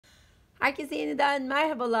Herkese yeniden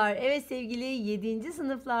merhabalar. Evet sevgili 7.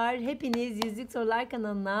 sınıflar, hepiniz Yüzlük Sorular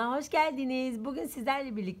kanalına hoş geldiniz. Bugün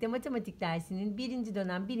sizlerle birlikte matematik dersinin 1.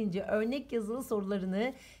 dönem 1. örnek yazılı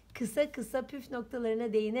sorularını kısa kısa püf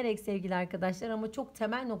noktalarına değinerek sevgili arkadaşlar, ama çok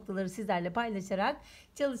temel noktaları sizlerle paylaşarak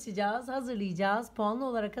çalışacağız, hazırlayacağız. Puanlı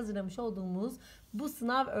olarak hazırlamış olduğumuz bu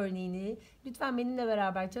sınav örneğini lütfen benimle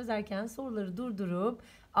beraber çözerken soruları durdurup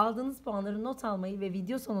aldığınız puanları not almayı ve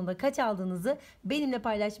video sonunda kaç aldığınızı benimle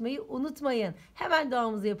paylaşmayı unutmayın. Hemen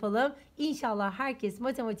duamızı yapalım. İnşallah herkes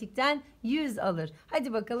matematikten 100 alır.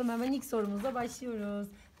 Hadi bakalım, hemen ilk sorumuzla başlıyoruz.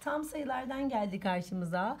 Tam sayılardan geldi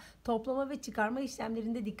karşımıza. Toplama ve çıkarma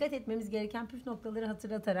işlemlerinde dikkat etmemiz gereken püf noktaları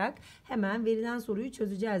hatırlatarak hemen verilen soruyu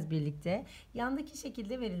çözeceğiz birlikte. Yandaki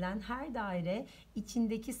şekilde verilen her daire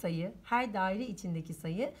içindeki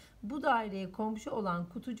sayı, bu daireye komşu olan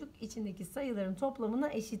kutucuk içindeki sayıların toplamına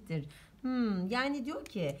eşittir. Yani diyor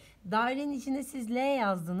ki dairenin içine siz L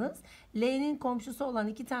yazdınız. L'nin komşusu olan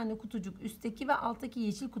iki tane kutucuk, üstteki ve alttaki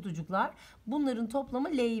yeşil kutucuklar, bunların toplamı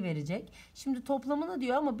L'yi verecek. Şimdi toplamını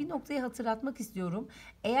diyor ama bir noktayı hatırlatmak istiyorum.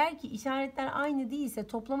 Eğer ki işaretler aynı değilse,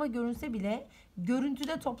 toplama görünse bile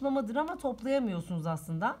görüntüde toplamadır ama toplayamıyorsunuz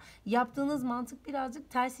aslında. Yaptığınız mantık birazcık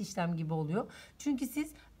ters işlem gibi oluyor. Çünkü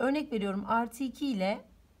siz, örnek veriyorum, artı 2 ile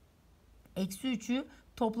eksi 3'ü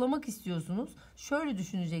toplamak istiyorsunuz. Şöyle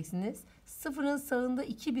düşüneceksiniz. Sıfırın sağında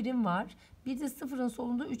 2 birim var. Bir de sıfırın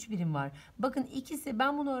solunda 3 birim var. Bakın ikisi,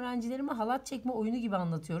 ben bunu öğrencilerime halat çekme oyunu gibi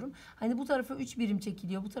anlatıyorum. Hani bu tarafa 3 birim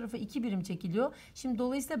çekiliyor, bu tarafa 2 birim çekiliyor. Şimdi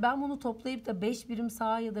dolayısıyla ben bunu toplayıp da 5 birim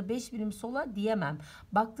sağa ya da 5 birim sola diyemem.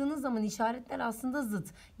 Baktığınız zaman işaretler aslında zıt.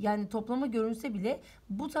 Yani toplama görünse bile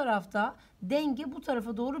bu tarafta denge bu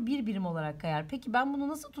tarafa doğru bir birim olarak kayar. Peki ben bunu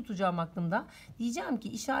nasıl tutacağım aklımda? Diyeceğim ki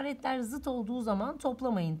işaretler zıt olduğu zaman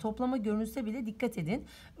toplamayın. Toplama görünse bile dikkat edin.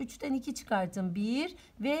 3'ten 2 çıkartın 1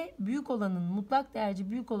 ve büyük olanın, mutlak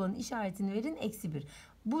değerci büyük olanın işaretini verin -1.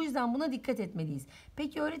 Bu yüzden buna dikkat etmeliyiz.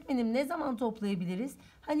 Peki öğretmenim, ne zaman toplayabiliriz?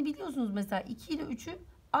 Hani biliyorsunuz mesela 2 ile 3'ü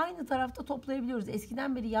aynı tarafta toplayabiliyoruz.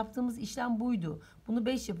 Eskiden beri yaptığımız işlem buydu. Bunu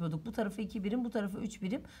 5 yapıyorduk. Bu tarafa 2 birim, bu tarafa 3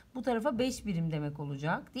 birim, bu tarafa 5 birim demek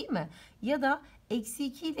olacak, değil mi? Ya da eksi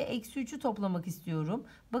 2 ile eksi 3'ü toplamak istiyorum.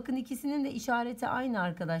 Bakın ikisinin de işareti aynı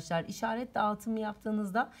arkadaşlar. İşaret dağıtımı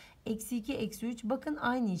yaptığınızda eksi 2, eksi 3, bakın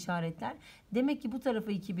aynı işaretler. Demek ki bu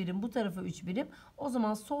tarafa 2 birim, bu tarafa 3 birim. O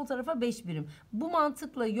zaman sol tarafa 5 birim. Bu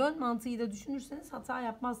mantıkla, yön mantığıyla düşünürseniz hata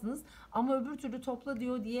yapmazsınız. Ama öbür türlü topla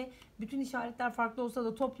diyor diye bütün işaretler farklı olsa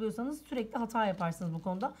da topluyorsanız sürekli hata yaparsınız bu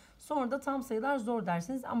konuda. Sonra da tam sayılar zor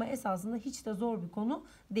dersiniz ama esasında hiç de zor bir konu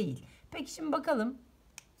değil. Peki şimdi bakalım.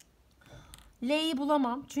 L'yi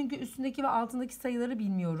bulamam çünkü üstündeki ve altındaki sayıları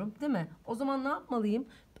bilmiyorum, değil mi? O zaman ne yapmalıyım?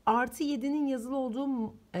 Artı 7'nin yazılı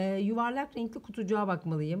olduğu yuvarlak renkli kutucuğa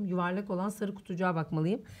bakmalıyım. Yuvarlak olan sarı kutucuğa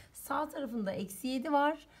bakmalıyım. Sağ tarafında eksi 7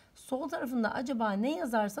 var. Sol tarafında acaba ne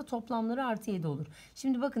yazarsa toplamları artı 7 olur.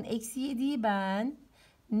 Şimdi bakın, eksi 7'yi ben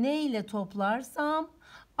ne ile toplarsam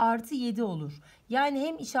artı 7 olur. Yani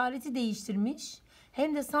hem işareti değiştirmiş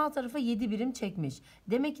hem de sağ tarafa 7 birim çekmiş.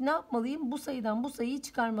 Demek ki ne yapmalıyım? Bu sayıdan bu sayıyı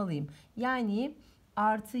çıkarmalıyım. Yani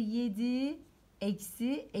artı 7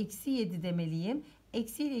 eksi 7 demeliyim.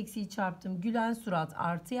 Eksi ile eksiyi çarptım. Gülen surat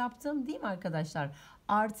artı yaptım. Değil mi arkadaşlar?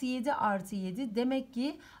 Artı 7 artı 7. Demek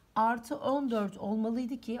ki artı 14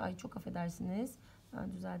 olmalıydı ki. Ay çok affedersiniz.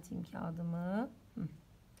 Ben düzelteyim kağıdımı.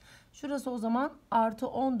 Şurası o zaman artı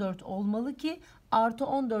 14 olmalı ki artı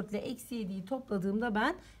 14 ile eksi 7'yi topladığımda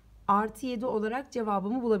ben artı 7 olarak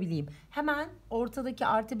cevabımı bulabileyim. Hemen ortadaki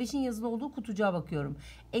artı 5'in yazılı olduğu kutucuğa bakıyorum.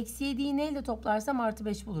 Eksi 7'yi neyle toplarsam artı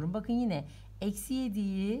 5 bulurum. Bakın yine eksi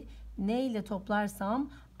 7'yi neyle toplarsam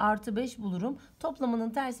artı 5 bulurum. Toplamanın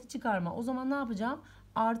tersi çıkarma. O zaman ne yapacağım?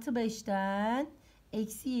 Artı 5'ten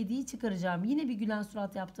eksi 7'yi çıkaracağım. Yine bir gülen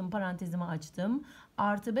surat yaptım. Parantezimi açtım.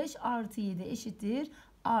 Artı 5 artı 7 eşittir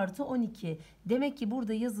artı 12. Demek ki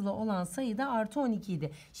burada yazılı olan sayı da artı 12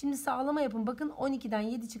 idi. Şimdi sağlama yapın. Bakın 12'den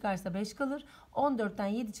 7 çıkarsa 5 kalır. 14'ten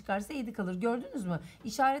 7 çıkarsa 7 kalır. Gördünüz mü?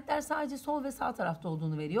 İşaretler sadece sol ve sağ tarafta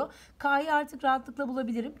olduğunu veriyor. K'yı artık rahatlıkla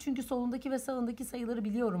bulabilirim. Çünkü solundaki ve sağındaki sayıları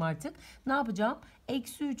biliyorum artık. Ne yapacağım?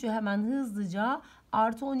 Eksi 3'ü hemen hızlıca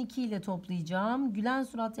artı 12 ile toplayacağım. Gülen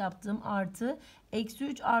surat yaptım. Artı eksi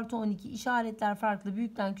 3 artı 12, işaretler farklı.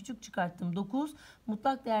 Büyükten küçük çıkarttım. 9.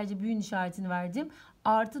 Mutlak değerci büyüğün işaretini verdim.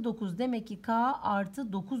 Artı 9. Demek ki K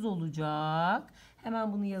artı 9 olacak.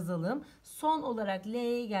 Hemen bunu yazalım. Son olarak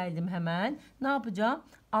L'ye geldim hemen. Ne yapacağım?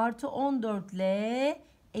 Artı 14 ile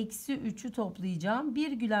eksi 3'ü toplayacağım.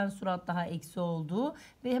 Bir gülen surat daha eksi oldu.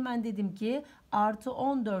 Ve hemen dedim ki artı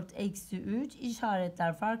 14 eksi 3,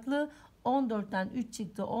 işaretler farklı. 14'ten 3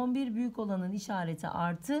 çıktı 11. Büyük olanın işareti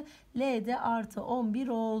artı. L de artı 11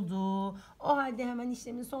 oldu. O halde hemen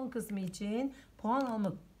işlemin son kısmı için puan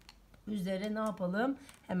almak üzere ne yapalım?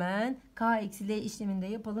 Hemen K eksi L işleminde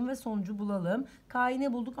yapalım ve sonucu bulalım. K'yı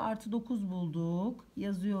ne bulduk? Artı 9 bulduk.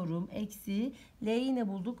 Yazıyorum. Eksi L'yi ne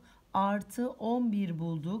bulduk? Artı 11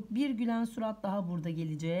 bulduk. Bir gülen surat daha burada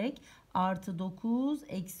gelecek. Artı 9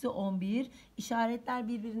 eksi 11. İşaretler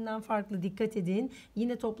birbirinden farklı, dikkat edin.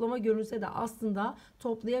 Yine toplama görünse de aslında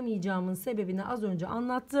toplayamayacağımın sebebini az önce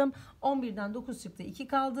anlattım. 11'den 9 çıktı, 2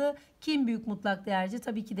 kaldı. Kim büyük mutlak değerci?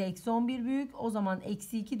 Tabii ki de eksi 11 büyük. O zaman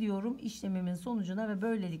eksi 2 diyorum işlemimin sonucuna ve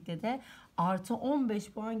böylelikle de artı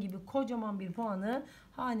 15 puan gibi kocaman bir puanı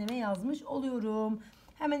haneme yazmış oluyorum.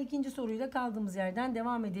 Hemen ikinci soruyla kaldığımız yerden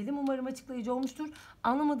devam edelim. Umarım açıklayıcı olmuştur.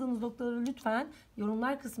 Anlamadığınız noktaları lütfen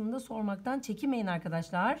yorumlar kısmında sormaktan çekinmeyin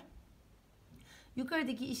arkadaşlar.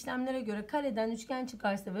 Yukarıdaki işlemlere göre kareden üçgen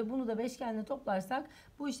çıkarsa ve bunu da beşgenle toplarsak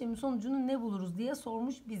bu işlemin sonucunu ne buluruz diye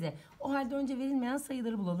sormuş bize. O halde önce verilmeyen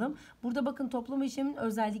sayıları bulalım. Burada bakın toplama işleminin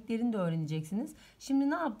özelliklerini de öğreneceksiniz. Şimdi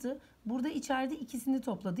ne yaptı? Burada içeride ikisini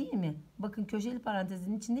topladı değil mi? Bakın köşeli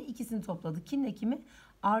parantezin içinde ikisini topladı. Kimle kimi?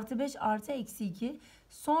 Artı 5 artı eksi 2.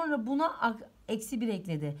 Sonra buna eksi 1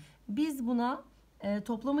 ekledi. Biz buna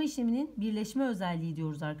toplama işleminin birleşme özelliği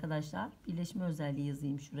diyoruz arkadaşlar. Birleşme özelliği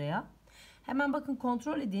yazayım şuraya. Hemen bakın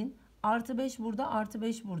kontrol edin. Artı 5 burada, artı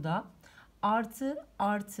 5 burada. Artı,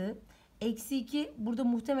 artı. Eksi 2 burada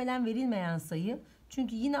muhtemelen verilmeyen sayı.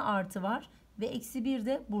 Çünkü yine artı var. Ve eksi 1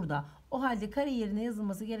 de burada. O halde kare yerine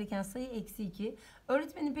yazılması gereken sayı eksi 2.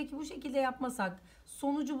 Öğretmenim peki bu şekilde yapmasak,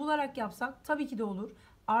 sonucu bularak yapsak tabii ki de olur.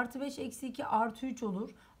 Artı 5 eksi 2 artı 3 olur.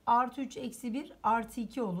 Artı 3 eksi 1 artı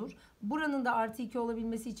 2 olur. Buranın da artı 2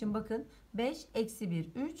 olabilmesi için bakın 5 eksi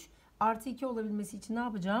 1 3. Artı 2 olabilmesi için ne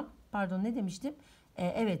yapacağım? Pardon ne demiştim?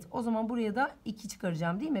 Evet o zaman buraya da 2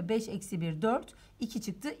 çıkaracağım değil mi? 5 eksi 1 4. 2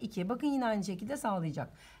 çıktı 2. Bakın yine aynı şekilde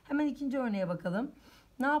sağlayacak. Hemen ikinci örneğe bakalım.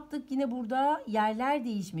 Ne yaptık? Yine burada yerler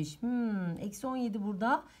değişmiş. Eksi 17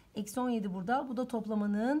 burada. Eksi 17 burada. Bu da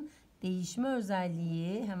toplamanın değişme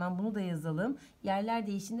özelliği. Hemen bunu da yazalım. Yerler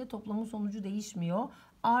değiştiğinde toplamın sonucu değişmiyor.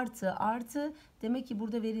 Artı artı. Demek ki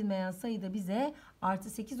burada verilmeyen sayı da bize artı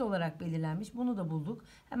 8 olarak belirlenmiş. Bunu da bulduk.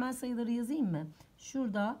 Hemen sayıları yazayım mı?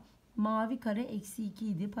 Şurada mavi kare eksi 2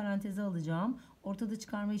 idi. Paranteze alacağım. Ortada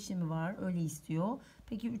çıkarma işlemi var. Öyle istiyor.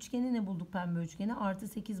 Peki üçgeni ne bulduk, pembe üçgeni? Artı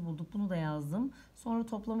 8 bulduk. Bunu da yazdım. Sonra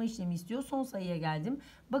toplama işlemi istiyor. Son sayıya geldim.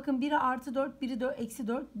 Bakın biri artı 4, biri eksi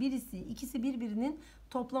 4. İkisi birbirinin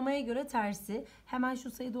toplamaya göre tersi. Hemen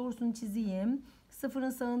şu sayı doğrusunu çizeyim. Sıfırın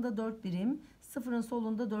sağında 4 birim. Sıfırın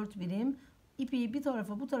solunda 4 birim. İpi bir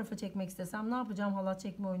tarafa bu tarafa çekmek istesem ne yapacağım halat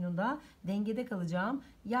çekme oyununda? Dengede kalacağım.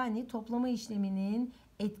 Yani toplama işleminin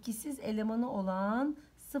etkisiz elemanı olan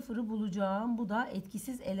sıfırı bulacağım. Bu da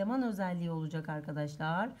etkisiz eleman özelliği olacak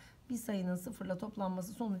arkadaşlar. Bir sayının sıfırla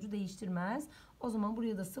toplanması sonucu değiştirmez. O zaman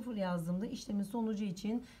buraya da sıfır yazdığımda işlemin sonucu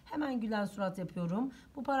için hemen gülen surat yapıyorum.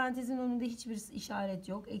 Bu parantezin önünde hiçbir işaret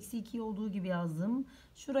yok. Eksi 2 olduğu gibi yazdım.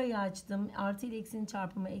 Şurayı açtım. Artı ile eksinin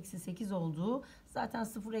çarpımı eksi 8 oldu. Zaten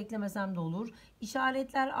sıfır eklemesem de olur.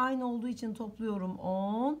 İşaretler aynı olduğu için topluyorum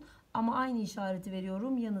 10. Ama aynı işareti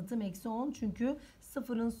veriyorum. Yanıtım eksi 10. Çünkü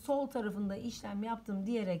sıfırın sol tarafında işlem yaptım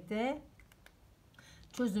diyerek de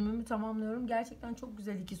çözümümü tamamlıyorum. Gerçekten çok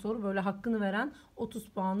güzel iki soru. Böyle hakkını veren 30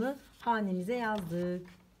 puanı hanemize yazdık.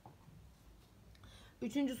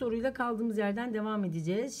 Üçüncü soruyla kaldığımız yerden devam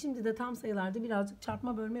edeceğiz. Şimdi de tam sayılarda birazcık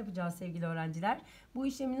çarpma bölme yapacağız sevgili öğrenciler. Bu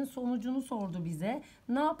işleminin sonucunu sordu bize.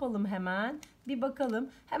 Ne yapalım hemen? Bir bakalım.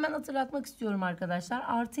 Hemen hatırlatmak istiyorum arkadaşlar.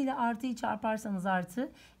 Artı ile artıyı çarparsanız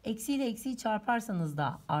artı, eksi ile eksiyi çarparsanız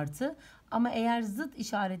da artı. Ama eğer zıt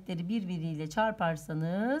işaretleri birbiriyle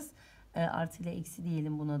çarparsanız artı ile eksi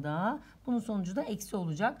diyelim buna da. Bunun sonucu da eksi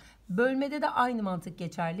olacak. Bölmede de aynı mantık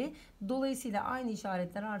geçerli. Dolayısıyla aynı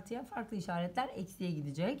işaretler artıya, farklı işaretler eksiye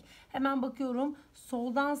gidecek. Hemen bakıyorum.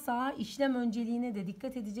 Soldan sağa işlem önceliğine de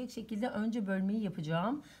dikkat edecek şekilde önce bölmeyi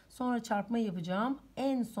yapacağım. Sonra çarpmayı yapacağım.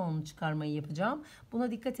 En son çıkarmayı yapacağım.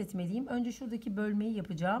 Buna dikkat etmeliyim. Önce şuradaki bölmeyi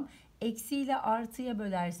yapacağım. Eksi ile artıya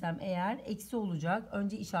bölersem eğer eksi olacak.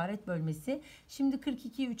 Önce işaret bölmesi. Şimdi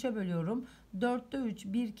 42'yi 3'e bölüyorum. 4'te 3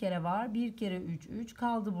 bir kere var. 1 kere 3 3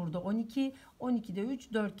 kaldı burada 12. 12'de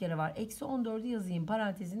 3 4 kere var. Eksi 14'ü yazayım.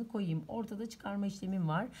 Parantezini koyayım. Ortada çıkarma işlemim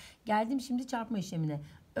var. Geldim şimdi çarpma işlemine.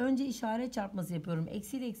 Önce işaret çarpması yapıyorum.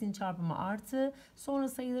 Eksi ile eksinin çarpımı artı. Sonra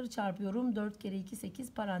sayıları çarpıyorum. 4 kere 2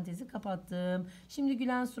 8 parantezi kapattım. Şimdi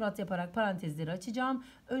gülen surat yaparak parantezleri açacağım.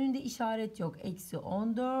 Önünde işaret yok. Eksi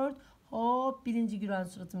 14. Hop birinci gülen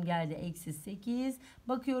suratım geldi. Eksi 8.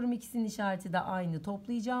 Bakıyorum ikisinin işareti de aynı.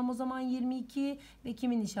 Toplayacağım o zaman 22. Ve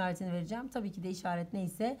kimin işaretini vereceğim? Tabii ki de işaret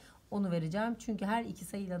neyse onu vereceğim. Çünkü her iki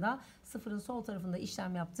sayıyla da sıfırın sol tarafında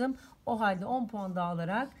işlem yaptım. O halde 10 puan daha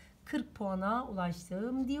alarak 40 puana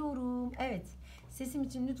ulaştım diyorum. Evet. Sesim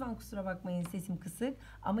için lütfen kusura bakmayın, sesim kısık.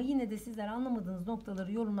 Ama yine de sizler anlamadığınız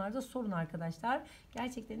noktaları yorumlarda sorun arkadaşlar.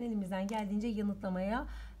 Gerçekten elimizden geldiğince yanıtlamaya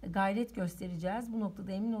gayret göstereceğiz. Bu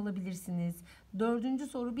noktada emin olabilirsiniz. Dördüncü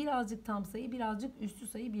soru birazcık tam sayı, birazcık üstü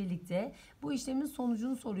sayı birlikte. Bu işlemin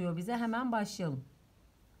sonucunu soruyor bize. Hemen başlayalım.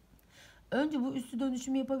 Önce bu üstü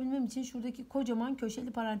dönüşümü yapabilmem için şuradaki kocaman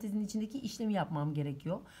köşeli parantezin içindeki işlemi yapmam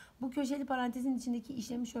gerekiyor. Bu köşeli parantezin içindeki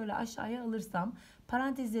işlemi şöyle aşağıya alırsam,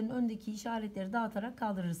 parantezlerin önündeki işaretleri dağıtarak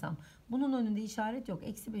kaldırırsam, bunun önünde işaret yok.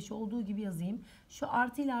 Eksi 5 olduğu gibi yazayım. Şu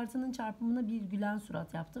artı ile artının çarpımına bir gülen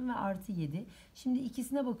surat yaptım ve artı 7. Şimdi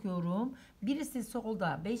ikisine bakıyorum. Birisi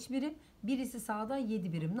solda 5 birim, birisi sağda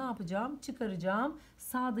 7 birim. Ne yapacağım? Çıkaracağım.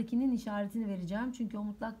 Sağdakinin işaretini vereceğim. Çünkü o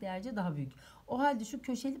mutlak değerce daha büyük. O halde şu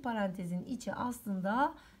köşeli parantezin içi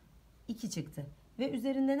aslında 2 çıktı. Ve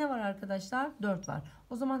üzerinde ne var arkadaşlar? 4 var.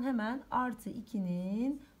 O zaman hemen artı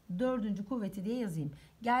 2'nin 4. kuvveti diye yazayım.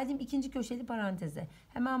 Geldim ikinci köşeli paranteze.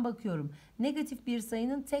 Hemen bakıyorum. Negatif bir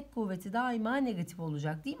sayının tek kuvveti daima negatif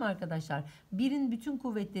olacak. Değil mi arkadaşlar? 1'in bütün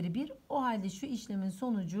kuvvetleri 1. O halde şu işlemin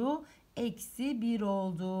sonucu eksi 1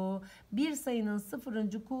 oldu. Bir sayının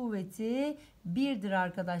sıfırıncı kuvveti 1'dir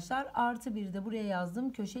arkadaşlar. Artı 1 de buraya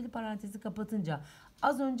yazdım. Köşeli parantezi kapatınca.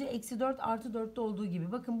 Az önce eksi 4 artı 4'te olduğu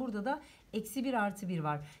gibi. Bakın burada da eksi 1 artı 1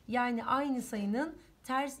 var. Yani aynı sayının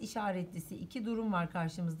ters işaretlisi iki durum var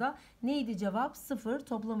karşımızda. Neydi cevap? 0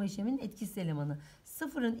 toplama işleminin etkisiz elemanı.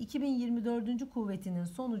 0'ın 2024. kuvvetinin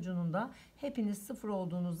sonucunun da hepiniz 0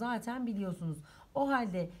 olduğunu zaten biliyorsunuz. O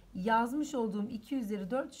halde yazmış olduğum 2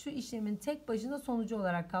 üzeri 4 şu işlemin tek başına sonucu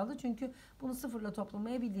olarak kaldı. Çünkü bunu 0 ile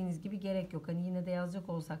toplamaya bildiğiniz gibi gerek yok. Hani yine de yazacak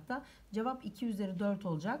olsak da cevap 2 üzeri 4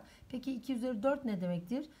 olacak. Peki 2 üzeri 4 ne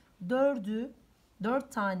demektir?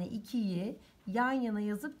 4 tane 2'yi yan yana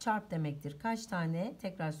yazıp çarp demektir. Kaç tane?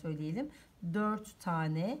 Tekrar söyleyelim. 4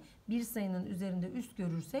 tane bir sayının üzerinde üst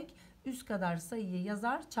görürsek üst kadar sayıyı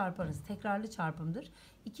yazar çarparız. Tekrarlı çarpımdır.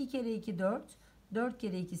 2 kere 2 4, 4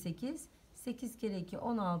 kere 2 8, 8 kere 2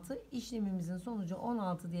 16. İşlemimizin sonucu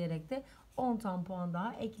 16 diyerek de 10 tam puan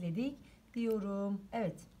daha ekledik diyorum.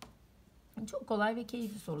 Evet. Çok kolay ve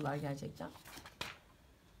keyifli sorular gerçekten.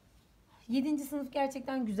 7. sınıf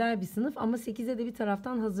gerçekten güzel bir sınıf ama 8'e de bir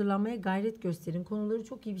taraftan hazırlanmaya gayret gösterin. Konuları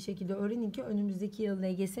çok iyi bir şekilde öğrenin ki önümüzdeki yıl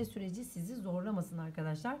LGS süreci sizi zorlamasın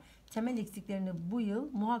arkadaşlar. Temel eksiklerini bu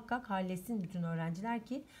yıl muhakkak halletsin bütün öğrenciler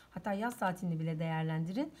ki hatta yaz tatilini bile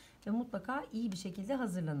değerlendirin ve mutlaka iyi bir şekilde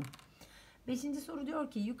hazırlanın. 5. soru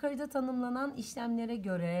diyor ki yukarıda tanımlanan işlemlere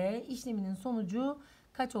göre işleminin sonucu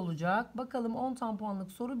kaç olacak? Bakalım 10 tam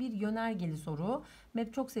puanlık soru bir yönergeli soru.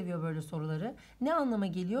 MEP çok seviyor böyle soruları. Ne anlama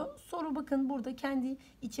geliyor? Soru bakın burada kendi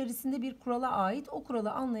içerisinde bir kurala ait. O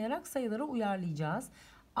kuralı anlayarak sayılara uyarlayacağız.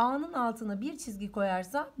 A'nın altına bir çizgi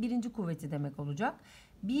koyarsa birinci kuvveti demek olacak.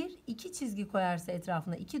 2 çizgi koyarsa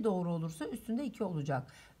etrafına 2 doğru olursa üstünde 2 olacak.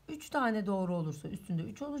 3 tane doğru olursa üstünde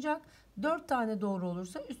 3 olacak. 4 tane doğru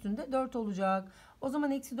olursa üstünde 4 olacak. O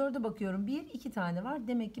zaman eksi 4'e bakıyorum. 2 tane var.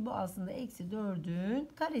 Demek ki bu aslında eksi 4'ün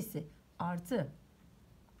karesi. Artı.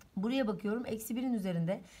 Buraya bakıyorum. Eksi 1'in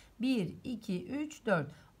üzerinde 1, 2, 3,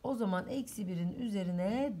 4. O zaman eksi 1'in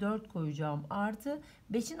üzerine 4 koyacağım. Artı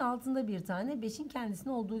 5'in altında bir tane 5'in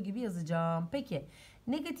kendisine olduğu gibi yazacağım. Peki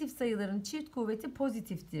negatif sayıların çift kuvveti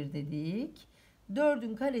pozitiftir dedik.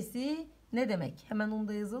 4'ün karesi ne demek? Hemen onu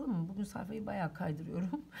da yazalım mı? Bugün sayfayı bayağı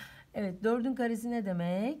kaydırıyorum. Evet 4'ün karesi ne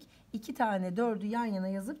demek? 2 tane 4'ü yan yana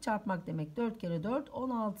yazıp çarpmak demek. 4 kere 4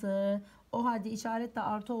 16. O halde işaret de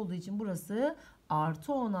artı olduğu için burası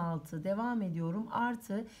artı 16. Devam ediyorum.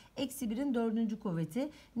 Artı eksi 1'in 4. kuvveti.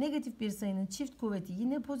 Negatif bir sayının çift kuvveti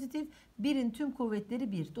yine pozitif. 1'in tüm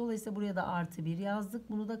kuvvetleri 1. Dolayısıyla buraya da artı 1 yazdık.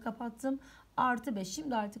 Bunu da kapattım. Artı 5.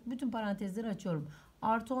 Şimdi artık bütün parantezleri açıyorum.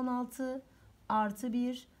 Artı 16 artı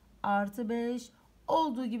 1 artı 5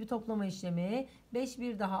 olduğu gibi toplama işlemi 5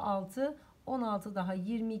 bir daha 6 16 daha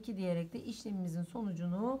 22 diyerek de işlemimizin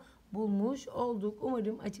sonucunu bulmuş olduk.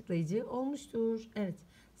 Umarım açıklayıcı olmuştur. Evet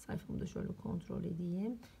sayfamı da şöyle kontrol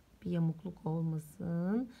edeyim. Bir yamukluk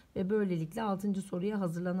olmasın. Ve böylelikle 6. soruya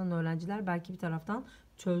hazırlanan öğrenciler belki bir taraftan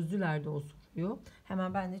çözdüler de o soruyu.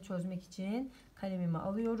 Hemen ben de çözmek için kalemimi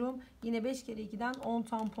alıyorum. Yine 5 kere 2'den 10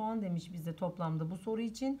 tam puan demiş bize toplamda bu soru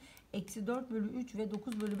için. Eksi 4 bölü 3 ve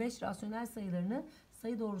 9 bölü 5 rasyonel sayılarını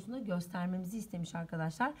sayı doğrusunda göstermemizi istemiş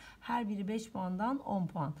arkadaşlar. Her biri 5 puandan 10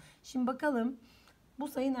 puan. Şimdi bakalım bu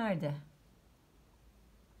sayı nerede?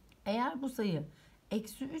 Eğer bu sayı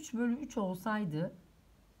eksi 3 bölü 3 olsaydı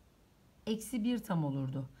eksi 1 tam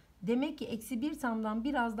olurdu. Demek ki eksi 1 tamdan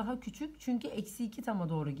biraz daha küçük çünkü eksi 2 tama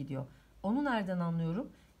doğru gidiyor. Onu nereden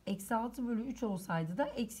anlıyorum? Eksi 6 bölü 3 olsaydı da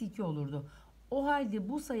eksi 2 olurdu. O halde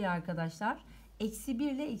bu sayı arkadaşlar eksi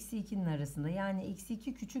 1 ile eksi 2'nin arasında. Yani eksi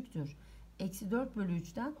 2 küçüktür. Eksi 4 bölü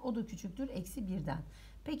 3'ten, o da küçüktür eksi 1'den.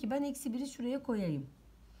 Peki ben eksi 1'i şuraya koyayım.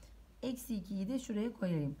 Eksi 2'yi de şuraya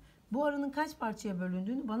koyayım. Bu aranın kaç parçaya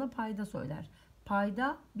bölündüğünü bana payda söyler.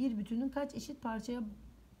 Payda bir bütünün kaç eşit parçaya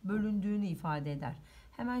bölündüğünü ifade eder.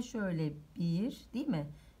 Hemen şöyle 1 değil mi?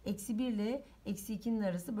 Eksi 1 ile eksi 2'nin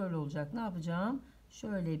arası böyle olacak. Ne yapacağım?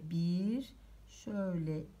 Şöyle 1,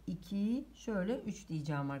 şöyle 2, şöyle 3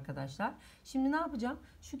 diyeceğim arkadaşlar. Şimdi ne yapacağım?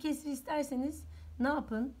 Şu kesri isterseniz ne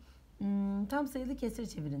yapın? Tam sayılı kesre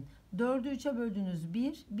çevirin. 4'ü 3'e böldünüz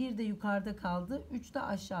 1. 1 de yukarıda kaldı. 3 de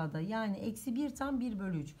aşağıda. Yani eksi 1 tam 1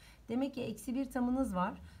 bölü 3. Demek ki eksi 1 tamınız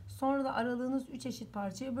var. Sonra da aralığınız 3 eşit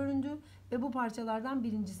parçaya bölündü. Ve bu parçalardan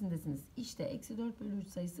birincisindesiniz. İşte eksi 4 bölü 3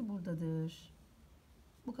 sayısı buradadır.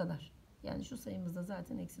 Bu kadar. Yani şu sayımızda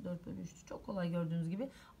zaten eksi 4 bölü 3'tü. Çok kolay gördüğünüz gibi.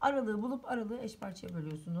 Aralığı bulup aralığı eş parçaya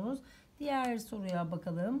bölüyorsunuz. Diğer soruya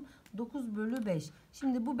bakalım. 9 bölü 5.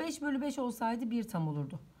 Şimdi bu 5 bölü 5 olsaydı 1 tam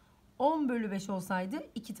olurdu. 10 bölü 5 olsaydı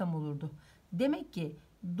 2 tam olurdu. Demek ki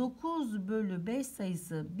 9 bölü 5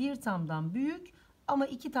 sayısı 1 tamdan büyük ama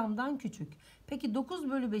 2 tamdan küçük. Peki 9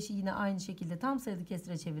 bölü 5'i yine aynı şekilde tam sayılı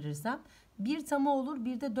kesire çevirirsem 1 tamı olur,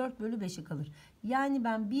 bir de 4 bölü 5'i kalır. Yani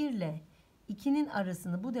ben 1 ile 2'nin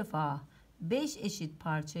arasını bu defa 5 eşit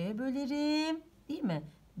parçaya bölerim. Değil mi?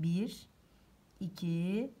 1,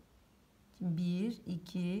 2, 1,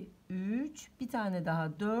 2, 3, bir tane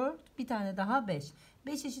daha 4, bir tane daha 5.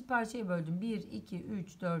 5 eşit parçaya böldüm. 1, 2,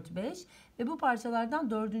 3, 4, 5. Ve bu parçalardan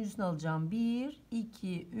dördüncüsünü alacağım. 1,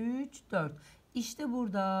 2, 3, 4. İşte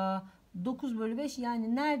burada 9 bölü 5,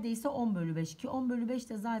 yani neredeyse 10 bölü 5. Ki 10 bölü 5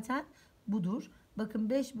 de zaten budur. Bakın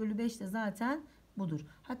 5 bölü 5 de zaten budur.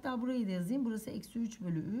 Hatta burayı da yazayım. Burası eksi 3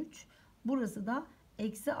 bölü 3. Burası da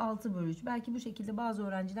eksi 6 bölü 3. Belki bu şekilde bazı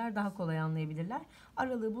öğrenciler daha kolay anlayabilirler.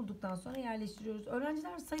 Aralığı bulduktan sonra yerleştiriyoruz.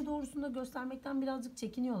 Öğrenciler sayı doğrusunda göstermekten birazcık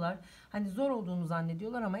çekiniyorlar. Hani zor olduğunu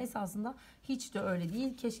zannediyorlar ama esasında hiç de öyle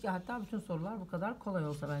değil. Keşke hatta bütün sorular bu kadar kolay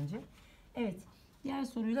olsa bence. Evet. Diğer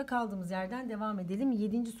soruyla kaldığımız yerden devam edelim.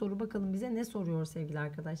 7. soru bakalım bize ne soruyor sevgili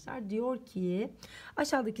arkadaşlar. Diyor ki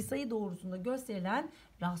aşağıdaki sayı doğrusunda gösterilen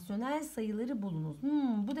rasyonel sayıları bulunuz.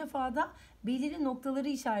 Bu defa da belirli noktaları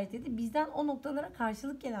işaretledi. Bizden o noktalara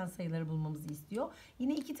karşılık gelen sayıları bulmamızı istiyor.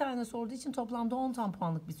 Yine 2 tane sorduğu için toplamda 10 tam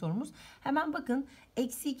puanlık bir sorumuz. Hemen bakın,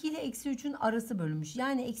 eksi 2 ile eksi 3'ün arası bölünmüş.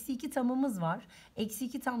 Yani eksi 2 tamımız var. Eksi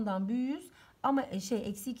 2 tamdan büyüğüz. Ama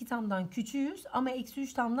eksi 2 tamdan küçüğüz ama eksi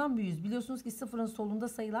 3 tamdan büyüğüz. Biliyorsunuz ki sıfırın solunda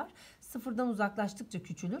sayılar sıfırdan uzaklaştıkça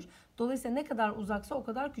küçülür. Dolayısıyla ne kadar uzaksa o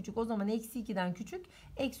kadar küçük. O zaman eksi 2'den küçük,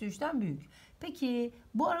 eksi 3'ten büyük. Peki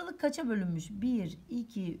bu aralık kaça bölünmüş? 1,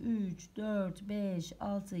 2, 3, 4, 5,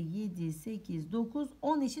 6, 7, 8, 9,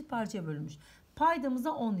 10 eşit parçaya bölünmüş.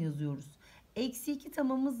 Paydamıza 10 yazıyoruz. Eksi 2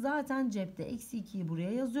 tamamız zaten cepte. Eksi 2'yi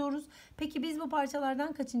buraya yazıyoruz. Peki biz bu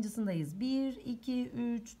parçalardan kaçıncısındayız? 1, 2,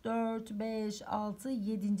 3, 4, 5, 6,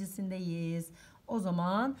 7.sindeyiz. O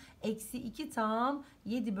zaman eksi 2 tam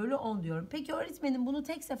 7 bölü 10 diyorum. Peki öğretmenim bunu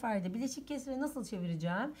tek seferde bileşik kesire nasıl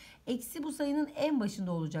çevireceğim? Eksi bu sayının en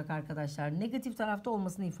başında olacak arkadaşlar. Negatif tarafta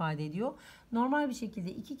olmasını ifade ediyor. Normal bir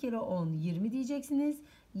şekilde 2 kere 10 20 diyeceksiniz.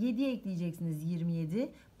 7'ye ekleyeceksiniz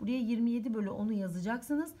 27. Buraya 27 bölü 10'u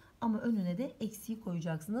yazacaksınız. Ama önüne de eksiği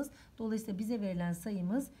koyacaksınız. Dolayısıyla bize verilen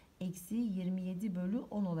sayımız eksi 27 bölü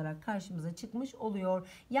 10 olarak karşımıza çıkmış oluyor.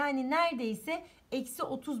 Yani neredeyse eksi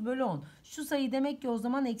 30 bölü 10. Şu sayı demek ki o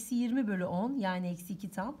zaman eksi 20 bölü 10, yani eksi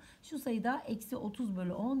 2 tam. Şu sayı da eksi 30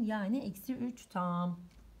 bölü 10, yani eksi 3 tam.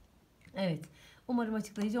 Evet. Umarım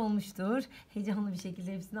açıklayıcı olmuştur. Heyecanlı bir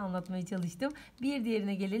şekilde hepsini anlatmaya çalıştım. Bir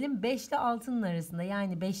diğerine gelelim. 5 ile 6'nın arasında,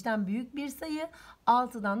 yani 5'ten büyük bir sayı,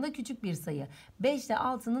 6'dan da küçük bir sayı. 5 ile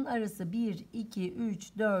 6'nın arası 1, 2,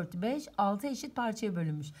 3, 4, 5, 6 eşit parçaya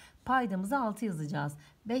bölünmüş. Paydamıza 6 yazacağız.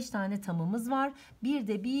 5 tane tamımız var. Bir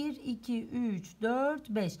de 1, 2, 3, 4,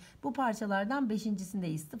 5. Bu parçalardan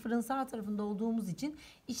 5.sindeyiz. Sıfırın sağ tarafında olduğumuz için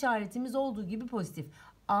işaretimiz olduğu gibi pozitif.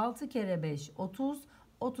 6 kere 5, 30.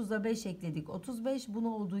 30'a 5 ekledik, 35.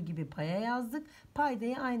 Bunu olduğu gibi paya yazdık.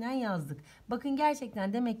 Paydayı aynen yazdık. Bakın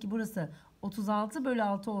gerçekten demek ki burası 36 bölü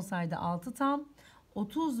 6 olsaydı 6 tam.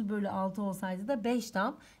 30 bölü 6 olsaydı da 5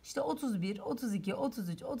 tam. İşte 31, 32,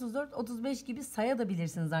 33, 34, 35 gibi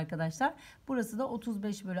sayabilirsiniz arkadaşlar. Burası da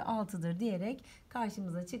 35 bölü 6'dır diyerek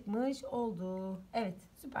karşımıza çıkmış oldu. Evet,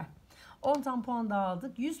 süper. 10 tam puan daha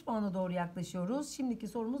aldık. 100 puana doğru yaklaşıyoruz. Şimdiki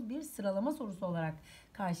sorumuz bir sıralama sorusu olarak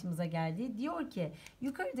karşımıza geldi. Diyor ki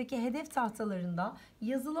yukarıdaki hedef tahtalarında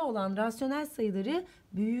yazılı olan rasyonel sayıları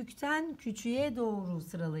büyükten küçüğe doğru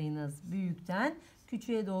sıralayınız. Büyükten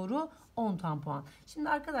küçüğe doğru 10 tam puan. Şimdi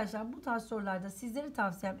arkadaşlar bu tarz sorularda sizlere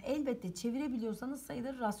tavsiyem elbette çevirebiliyorsanız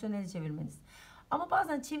sayıları rasyonele çevirmeniz. Ama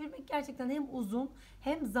bazen çevirmek gerçekten hem uzun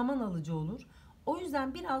hem zaman alıcı olur. O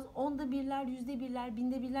yüzden biraz onda birler, yüzde birler,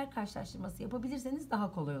 binde birler karşılaştırması yapabilirseniz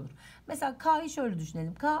daha kolay olur. Mesela K'yı şöyle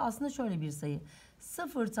düşünelim. K aslında şöyle bir sayı.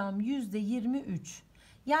 0 tam %23.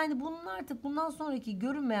 Yani bunun artık bundan sonraki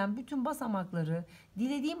görünmeyen bütün basamakları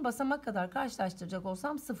dilediğim basamak kadar karşılaştıracak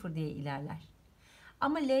olsam 0 diye ilerler.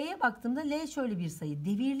 Ama L'ye baktığımda L şöyle bir sayı.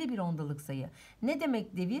 Devirli bir ondalık sayı. Ne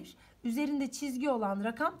demek devir? Üzerinde çizgi olan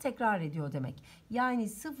rakam tekrar ediyor demek. Yani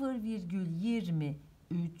 0,23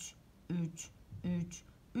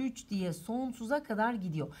 3 diye sonsuza kadar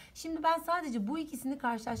gidiyor. Şimdi ben sadece bu ikisini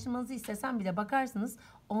karşılaştırmanızı istesem bile bakarsınız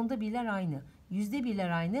onda birler aynı. Yüzde birler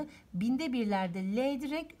aynı. Binde birlerde L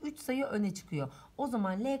direkt 3 sayı öne çıkıyor. O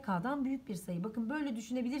zaman LK'dan büyük bir sayı. Bakın böyle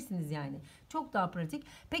düşünebilirsiniz yani. Çok daha pratik.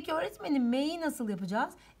 Peki öğretmenim M'yi nasıl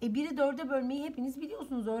yapacağız? 1'i 4'e bölmeyi hepiniz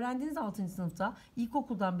biliyorsunuz. Öğrendiniz 6. sınıfta.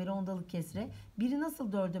 İlkokuldan beri ondalık kesre. 1'i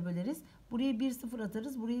nasıl 4'e böleriz? Buraya 1 0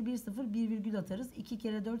 atarız. Buraya 1 0 1 virgül atarız. 2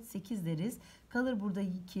 kere 4 8 deriz. Kalır burada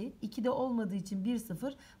 2. 2 de olmadığı için 1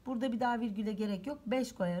 0. Burada bir daha virgüle gerek yok.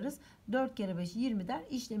 5 koyarız. 4 kere 5 20 der.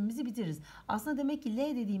 İşlemimizi bitiririz. Aslında demek ki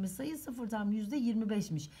L dediğimiz sayı 0 tam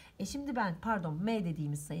 %25'miş. Şimdi ben M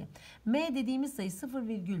dediğimiz sayı. M dediğimiz sayı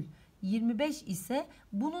 0,25 ise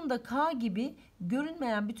bunun da K gibi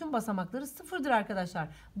görünmeyen bütün basamakları sıfırdır arkadaşlar.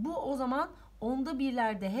 Bu o zaman onda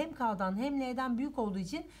birlerde hem K'dan hem L'den büyük olduğu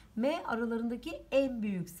için M aralarındaki en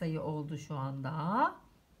büyük sayı oldu şu anda.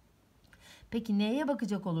 Peki N'ye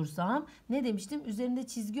bakacak olursam ne demiştim? Üzerinde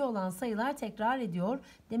çizgi olan sayılar tekrar ediyor.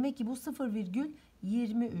 Demek ki bu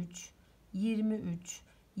 0,23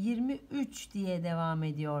 23 diye devam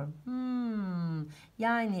ediyor.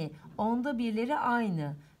 Yani onda birleri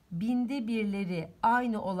aynı. Binde birleri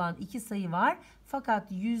aynı olan iki sayı var.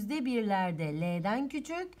 Fakat yüzde birlerde L'den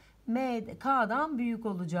küçük, K'dan büyük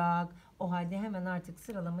olacak. O halde hemen artık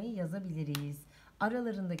sıralamayı yazabiliriz.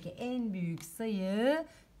 Aralarındaki en büyük sayı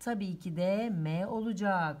tabii ki de M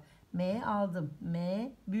olacak. M aldım.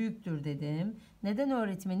 M büyüktür dedim. Neden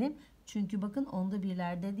öğretmenim? Çünkü bakın onda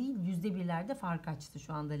birlerde değil yüzde birlerde fark açtı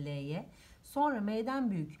şu anda L'ye. Sonra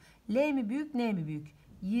M'den büyük. L mi büyük, N mi büyük?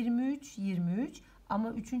 23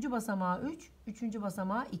 ama 3. basamağı 3, 3.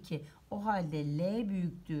 basamağı 2. O halde L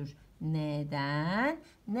büyüktür. Neden?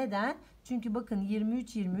 Neden? Çünkü bakın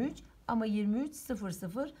 23 ama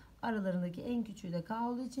 0 aralarındaki en küçüğü de K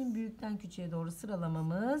olduğu için büyükten küçüğe doğru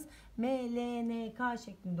sıralamamız M, L, N, K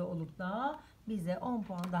şeklinde olup da bize 10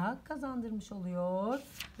 puan daha kazandırmış oluyor.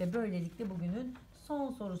 Ve böylelikle bugünün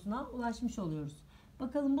son sorusuna ulaşmış oluyoruz.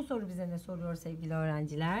 Bakalım bu soru bize ne soruyor sevgili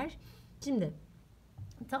öğrenciler. Şimdi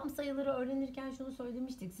tam sayıları öğrenirken şunu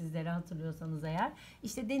söylemiştik sizlere hatırlıyorsanız eğer.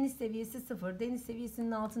 İşte deniz seviyesi 0, deniz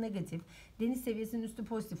seviyesinin altı negatif, deniz seviyesinin üstü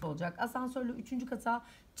pozitif olacak. Asansörle 3. kata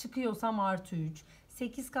çıkıyorsam artı 3,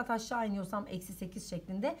 8 kat aşağı iniyorsam eksi 8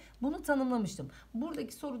 şeklinde bunu tanımlamıştım.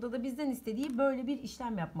 Buradaki soruda da bizden istediği böyle bir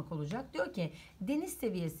işlem yapmak olacak. Diyor ki deniz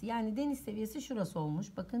seviyesi, yani deniz seviyesi şurası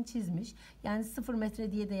olmuş. Bakın çizmiş. Yani 0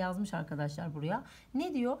 metre diye de yazmış arkadaşlar buraya.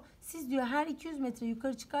 Ne diyor? Siz diyor her 200 metre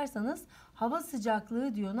yukarı çıkarsanız hava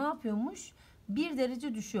sıcaklığı diyor ne yapıyormuş? 1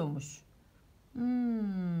 derece düşüyormuş.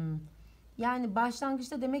 Yani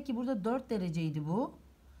başlangıçta demek ki burada 4 dereceydi bu.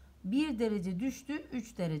 1 derece düştü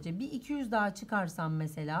 3 derece. Bir 200 daha çıkarsam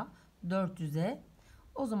mesela 400'e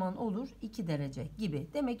o zaman olur 2 derece gibi.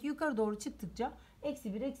 Demek ki yukarı doğru çıktıkça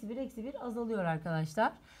eksi 1 azalıyor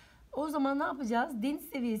arkadaşlar. O zaman ne yapacağız? Deniz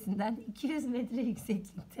seviyesinden 200 metre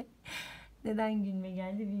yükseklikte. Neden gülme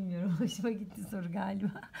geldi bilmiyorum. Hoşuma gitti soru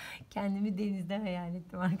galiba. Kendimi denizde hayal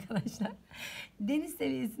ettim arkadaşlar. Deniz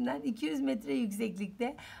seviyesinden 200 metre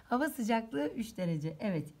yükseklikte hava sıcaklığı 3 derece.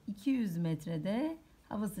 Evet 200 metrede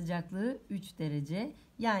hava sıcaklığı 3 derece.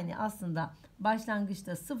 Yani aslında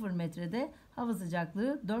başlangıçta 0 metrede hava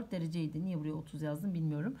sıcaklığı 4 dereceydi. Niye buraya 30 yazdım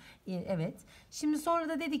bilmiyorum. Evet. Şimdi sonra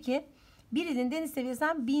da dedi ki bir ilin deniz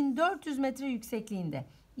seviyesinden 1400 metre yüksekliğinde.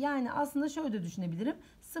 Yani aslında şöyle de düşünebilirim.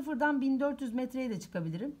 Sıfırdan 1400 metreye de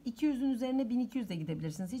çıkabilirim. 200'ün üzerine 1200 de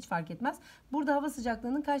gidebilirsiniz. Hiç fark etmez. Burada hava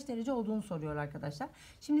sıcaklığının kaç derece olduğunu soruyor arkadaşlar.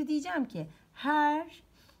 Şimdi diyeceğim ki her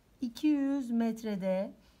 200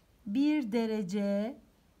 metrede 1 derece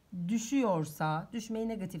düşüyorsa, düşmeyi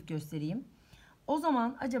negatif göstereyim. O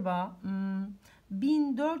zaman acaba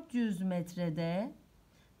 1400 metrede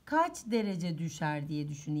kaç derece düşer diye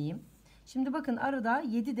düşüneyim. Şimdi bakın arada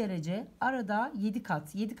 7 derece, arada 7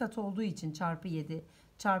 kat. 7 kat olduğu için çarpı 7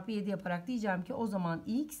 yaparak diyeceğim ki o zaman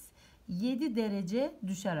x 7 derece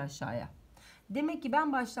düşer aşağıya. Demek ki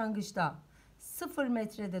ben başlangıçta 0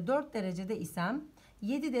 metrede 4 derecede isem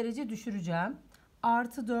 7 derece düşüreceğim.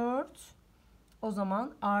 artı 4. O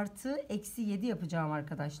zaman artı eksi 7 yapacağım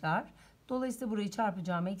arkadaşlar. Dolayısıyla burayı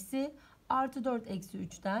çarpacağım eksi. Artı 4 eksi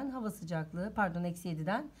 3'ten hava sıcaklığı pardon eksi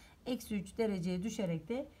 7'den eksi 3 dereceye düşerek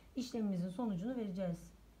de işlemimizin sonucunu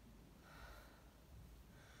vereceğiz.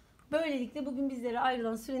 Böylelikle bugün bizlere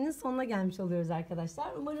ayrılan sürenin sonuna gelmiş oluyoruz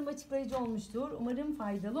arkadaşlar. Umarım açıklayıcı olmuştur. Umarım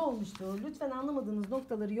faydalı olmuştur. Lütfen anlamadığınız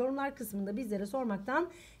noktaları yorumlar kısmında bizlere sormaktan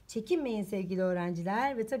çekinmeyin sevgili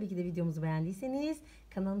öğrenciler. Ve tabii ki de videomuzu beğendiyseniz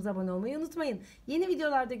kanalımıza abone olmayı unutmayın. Yeni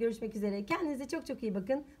videolarda görüşmek üzere. Kendinize çok çok iyi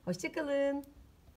bakın. Hoşça kalın.